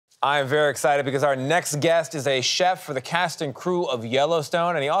I'm very excited because our next guest is a chef for the cast and crew of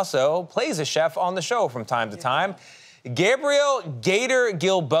Yellowstone, and he also plays a chef on the show from time to time. Gabriel "Gator"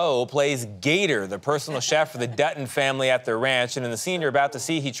 Guilbeau plays Gator, the personal chef for the Dutton family at their ranch. And in the scene you're about to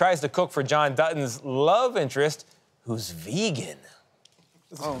see, he tries to cook for John Dutton's love interest, who's vegan.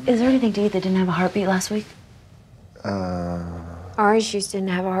 Is there anything to eat that didn't have a heartbeat last week? Orange juice didn't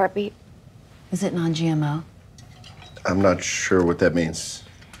have a heartbeat. Is it non-GMO? I'm not sure what that means.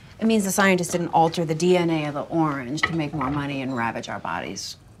 It means the scientists didn't alter the DNA of the orange to make more money and ravage our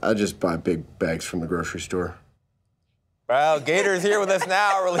bodies. I just buy big bags from the grocery store. Well, Gator's here with us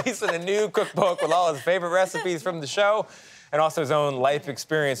now, releasing a new cookbook with all his favorite recipes from the show and also his own life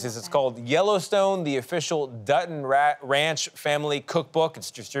experiences. It's called Yellowstone, the official Dutton Ranch Family Cookbook.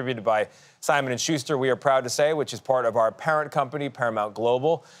 It's distributed by Simon & Schuster, we are proud to say, which is part of our parent company, Paramount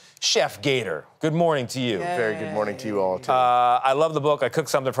Global. Chef Gator, good morning to you. Yay. Very good morning to you all, too. I love the book. I cooked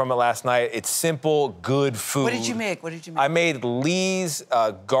something from it last night. It's simple, good food. What did you make? I made Lee's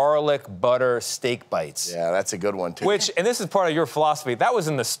garlic butter steak bites. Yeah, that's a good one, too. Which, and this is part of your philosophy, that was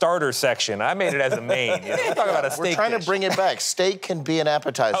in the starter section. I made it as a main. You know? We're talking about a steak We're trying to bring it back. Steak can be an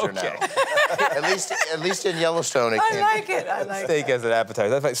appetizer now. at least in Yellowstone, it can. I like it. I like steak as an appetizer.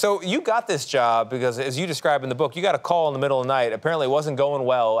 That's right. So you got this job because, as you describe in the book, you got a call in the middle of the night. Apparently, it wasn't going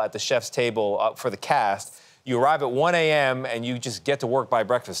well at the chef's table for the cast. You arrive at 1 a.m. and you just get to work by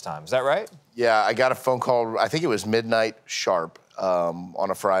breakfast time. Is that right? Yeah, I got a phone call, I think it was midnight sharp on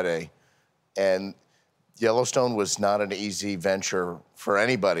a Friday. And Yellowstone was not an easy venture for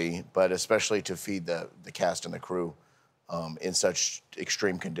anybody, but especially to feed the cast and the crew in such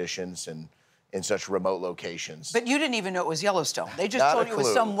extreme conditions and in such remote locations. But you didn't even know it was Yellowstone. They just told you it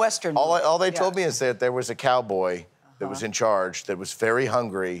was some Western. All they told me is that there was a cowboy that was in charge, that was very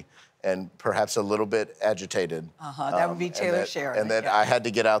hungry and perhaps a little bit agitated. That would be Taylor Sheridan. And that I had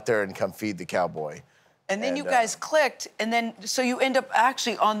to get out there and come feed the cowboy. And then you guys clicked, and then so you end up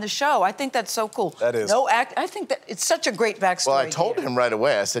actually on the show. I think that's so cool. That is. I think that it's such a great backstory. Well, I told him right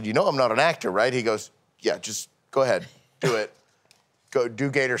away. I said, you know I'm not an actor, right? He goes, yeah, just go ahead, do it. Go do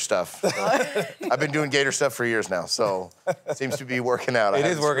Gator stuff. I've been doing Gator stuff for years now, so it seems to be working out. It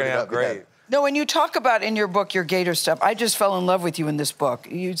is working out great. No, when you talk about in your book your Gator stuff, I just fell in love with you in this book.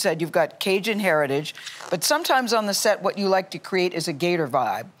 You said you've got Cajun heritage, but sometimes on the set what you like to create is a Gator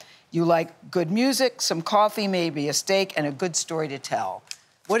vibe. You like good music, some coffee, maybe a steak, and a good story to tell.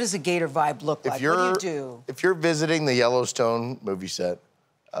 What does a Gator vibe look like? What do you do? If you're visiting the Yellowstone movie set,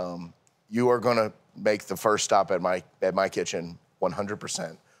 you are going to make the first stop at my kitchen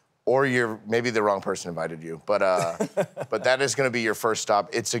 100%. Or maybe the wrong person invited you, but that is going to be your first stop.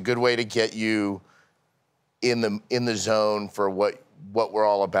 It's a good way to get you in the zone for what we're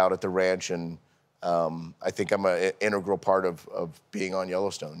all about at the ranch, and I think I'm an integral part of being on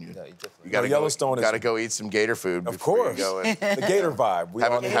Yellowstone. You got to go eat some Gator food. Of course, you go the Gator vibe.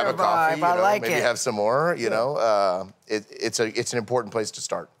 Have a coffee. I like maybe it. have some more. You know, it's an important place to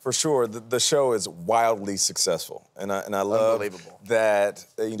start. For sure, the show is wildly successful, and I love that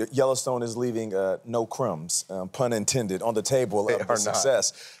Yellowstone is leaving no crumbs, pun intended, on the table of the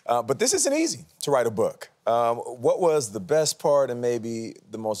success. But this isn't easy to write a book. What was the best part and maybe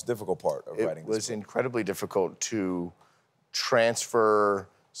the most difficult part of writing this book? It was incredibly difficult to transfer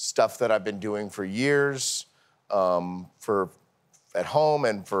stuff that I've been doing for years, at home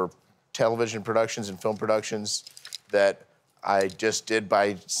and for television productions and film productions, that I just did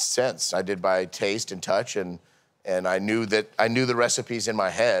by sense. I did by taste and touch, and I knew the recipes in my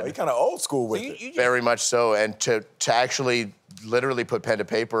head. Oh, you're kind of old school with it. Very much so, and to actually literally put pen to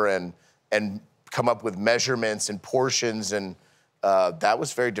paper and come up with measurements and portions, and that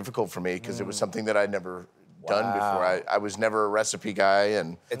was very difficult for me because it was something that I'd never done before. I was never a recipe guy,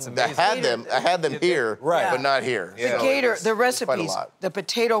 and I had them here, but not here. The Gator, the recipes, the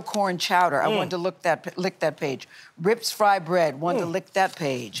potato corn chowder. I wanted to lick that page. Rips fried bread. Wanted to lick that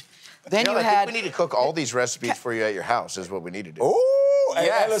page. Then I think we need to cook all these recipes for you at your house. Is what we need to do. Oh,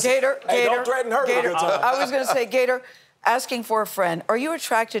 yes. Gator, don't threaten her. Gator. I was going to say, Gator. Asking for a friend, are you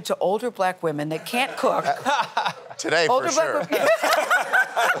attracted to older black women that can't cook? Today, for sure.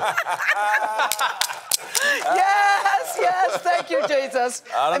 Yes, thank you, Jesus.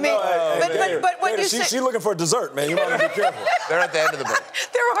 I mean, but what you say... She's looking for dessert, man. You want to be careful. They're at the end of the book.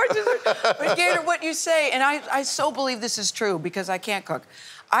 There are desserts. But Gator, what you say, and I so believe this is true because I can't cook.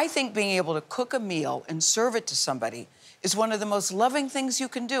 I think being able to cook a meal and serve it to somebody is one of the most loving things you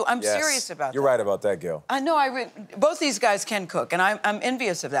can do. I'm serious about that. You're right about that, Gail. I know. Both these guys can cook, and I'm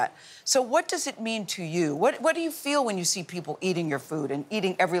envious of that. So what does it mean to you? What do you feel when you see people eating your food and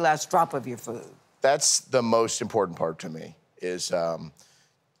eating every last drop of your food? That's the most important part to me, is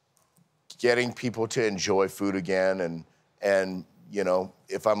getting people to enjoy food again, and you know,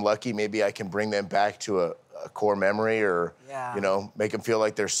 if I'm lucky, maybe I can bring them back to a core memory, or you know, make them feel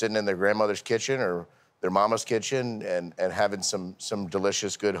like they're sitting in their grandmother's kitchen or their mama's kitchen and having some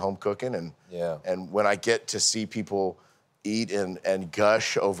delicious, good home cooking. And when I get to see people eat and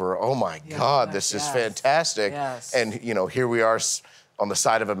gush over, oh my God, this is fantastic. And you know, here we are on the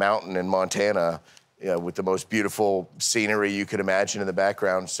side of a mountain in Montana, you know, with the most beautiful scenery you could imagine in the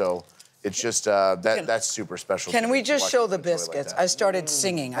background. So it's just, that's super special. Can we just show the biscuits? I started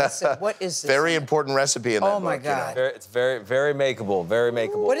singing. I said, what is this? Very important recipe in that book. Oh, my God. You know? It's very makeable, very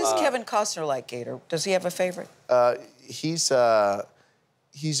makeable. What is Kevin Costner like, Gator? Does he have a favorite? He's a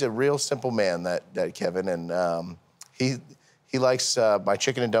real simple man, that Kevin, and he likes my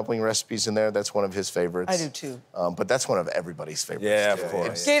chicken and dumpling recipes in there. That's one of his favorites. I do too. But that's one of everybody's favorites. Yeah, of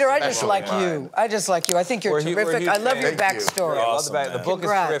course. Gator, I just like you. I just like you. I think you're terrific. I love your backstory. Awesome, the book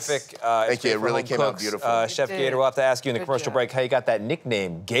Congrats. is terrific. Thank you. It really came out beautiful. Chef Gator, we'll have to ask you in the commercial break how you got that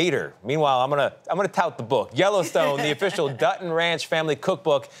nickname, Gator. Meanwhile, I'm gonna tout the book, Yellowstone, the official Dutton Ranch Family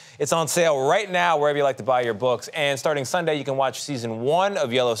Cookbook. It's on sale right now wherever you like to buy your books. And starting Sunday, you can watch season 1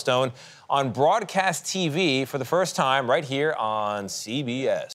 of Yellowstone on broadcast TV for the first time right here on CBS.